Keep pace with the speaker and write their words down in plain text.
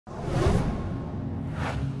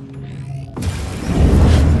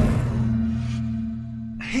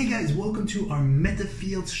guys, welcome to our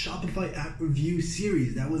Metafields Shopify App Review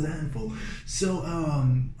series. That was a handful. So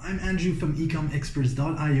I'm Andrew from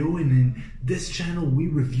ecomexperts.io, and in this channel we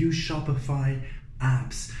review Shopify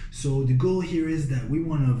apps. So the goal here is that we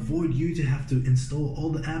want to avoid you to have to install all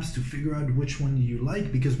the apps to figure out which one you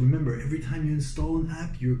like, because remember, every time you install an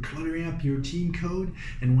app you're cluttering up your team code,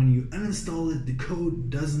 and when you uninstall it the code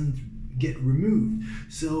doesn't get removed,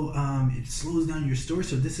 so it slows down your store.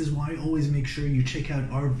 So this is why always make sure you check out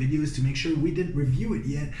our videos to make sure we didn't review it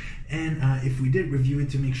yet, and if we did review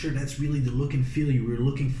it, to make sure that's really the look and feel you were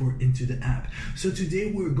looking for into the app. So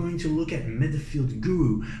today we're going to look at Metafields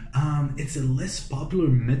Guru. It's a less popular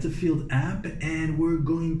Metafield app, and we're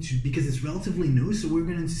going to, because it's relatively new, so we're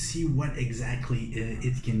going to see what exactly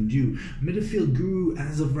it can do. Metafields Guru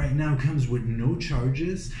as of right now comes with no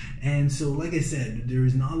charges, and so like I said, there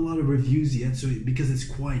is not a lot of reviews yet, so because it's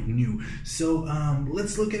quite new. So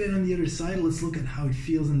let's look at it on the other side. Let's look at how it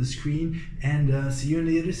feels on the screen, and see you on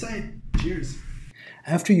the other side. Cheers.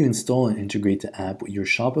 After you install and integrate the app with your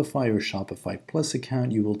Shopify or Shopify Plus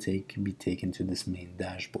account, you will be taken to this main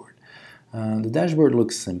dashboard. The dashboard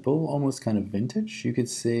looks simple, almost kind of vintage. You could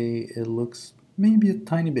say it looks maybe a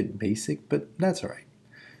tiny bit basic, but that's alright.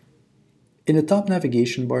 In the top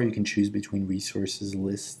navigation bar, you can choose between resources,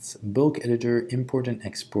 lists, bulk editor, import and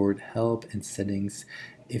export, help, and settings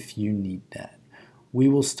if you need that. We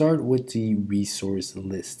will start with the resource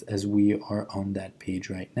list as we are on that page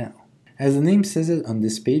right now. As the name says it, on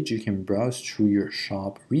this page you can browse through your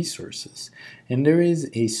shop resources, and there is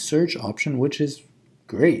a search option, which is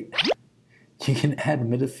great. You can add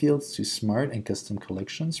Metafields to smart and custom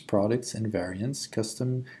collections, products and variants,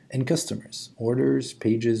 custom and customers, orders,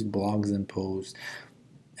 pages, blogs and posts,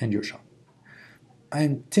 and your shop.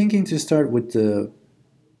 I'm thinking to start with the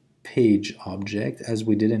page object as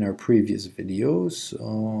we did in our previous videos.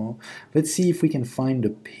 So let's see if we can find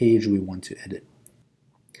the page we want to edit.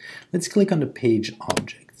 Let's click on the page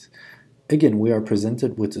object. Again, we are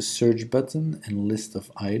presented with a search button and list of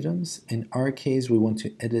items. In our case, we want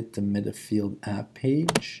to edit the Metafield app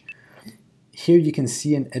page. Here you can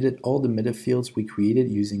see and edit all the Metafields we created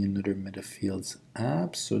using another Metafields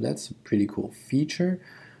app, so that's a pretty cool feature.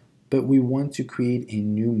 But we want to create a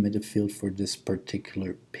new Metafield for this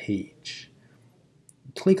particular page.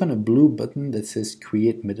 Click on a blue button that says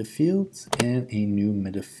Create Metafields, and a new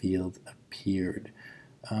Metafield appeared.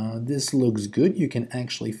 This looks good. You can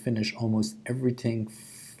actually finish almost everything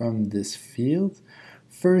from this field.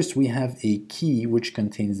 First, we have a key which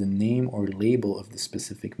contains the name or label of the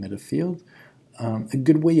specific Metafield. A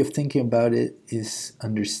good way of thinking about it is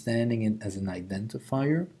understanding it as an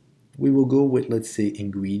identifier. We will go with, let's say,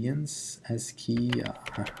 ingredients as key.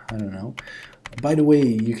 I don't know. By the way,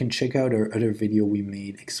 you can check out our other video we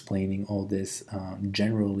made explaining all this,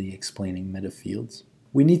 generally explaining Metafields.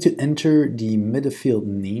 We need to enter the Metafield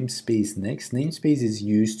namespace next. Namespace is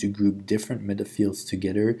used to group different Metafields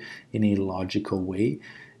together in a logical way.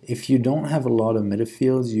 If you don't have a lot of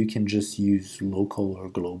Metafields, you can just use local or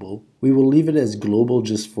global. We will leave it as global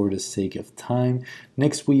just for the sake of time.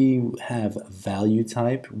 Next, we have value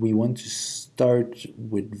type. We want to start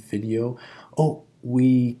with video. Oh,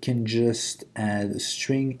 we can just add a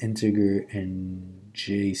string, integer, and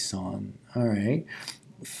JSON. All right.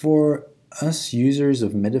 For us users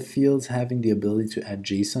of Metafields, having the ability to add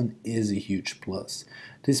JSON is a huge plus.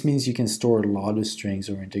 This means you can store a lot of strings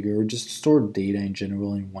or integer, or just store data in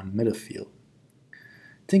general in one Metafield.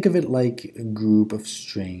 Think of it like a group of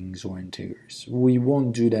strings or integers. We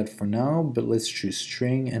won't do that for now, but let's choose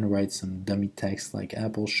string and write some dummy text like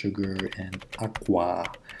apple, sugar, and aqua.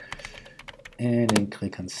 And then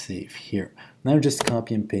click on save here. Now just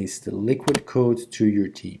copy and paste the liquid code to your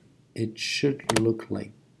team. It should look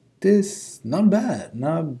like this. Not bad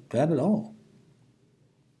at all.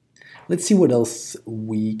 Let's see what else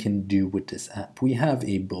we can do with this app. We have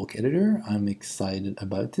a bulk editor. I'm excited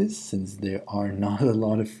about this since there are not a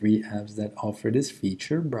lot of free apps that offer this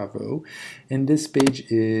feature. Bravo. And this page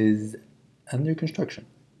is under construction.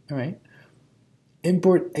 All right.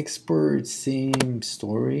 Import export, same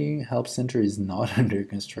story. Help center is not under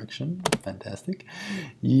construction. Fantastic.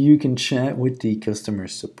 You can chat with the customer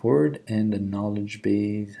support, and the knowledge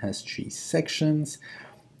base has 3 sections.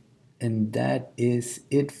 And that is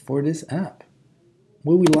it for this app.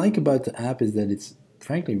 What we like about the app is that it's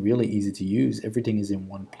frankly really easy to use. Everything is in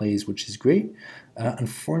one place, which is great.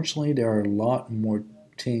 Unfortunately, there are a lot more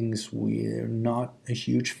things we're not a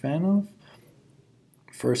huge fan of.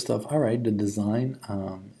 First off, all right, the design,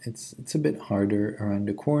 it's a bit harder around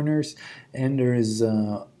the corners, and there is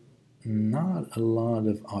not a lot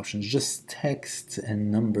of options, just text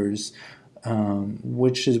and numbers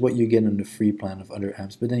which is what you get on the free plan of other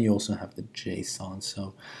apps, but then you also have the JSON.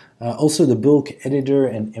 So also the bulk editor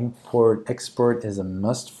and import export is a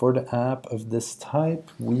must for the app of this type,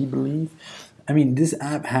 we believe. I mean, this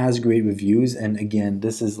app has great reviews, and again,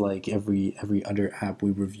 this is like every other app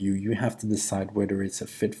we review. You have to decide whether it's a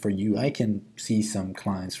fit for you. I can see some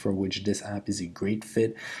clients for which this app is a great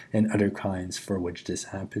fit, and other clients for which this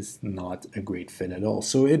app is not a great fit at all.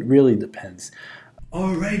 So it really depends.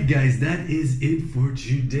 Alright guys, that is it for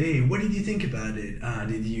today. What did you think about it?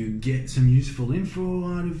 Did you get some useful info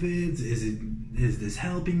out of it? Is this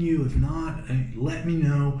helping you? If not, let me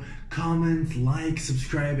know. Comment, like,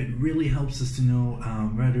 subscribe. It really helps us to know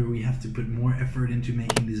whether we have to put more effort into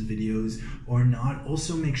making these videos or not.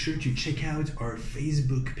 Also, make sure to check out our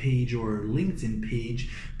Facebook page or LinkedIn page,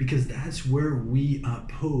 because that's where we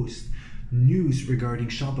post news regarding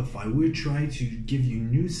Shopify. We try to give you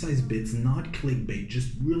news-sized bits, not clickbait,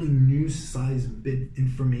 just really news-sized bit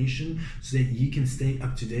information so that you can stay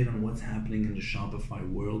up to date on what's happening in the Shopify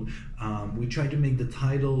world. We try to make the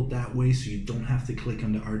title that way so you don't have to click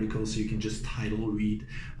on the article, so you can just title read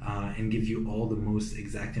and give you all the most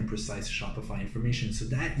exact and precise Shopify information. So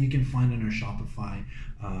that you can find on our Shopify,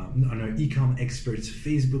 on our Ecom Experts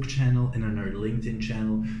Facebook channel and on our LinkedIn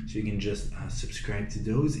channel. So you can just subscribe to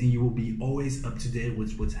those, and you will be always up to date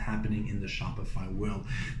with what's happening in the Shopify world.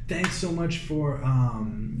 Thanks so much for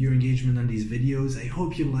your engagement on these videos. I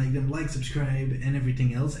hope you like them. Like, subscribe, and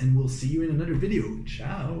everything else, and we'll see you in another video.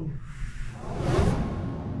 Ciao.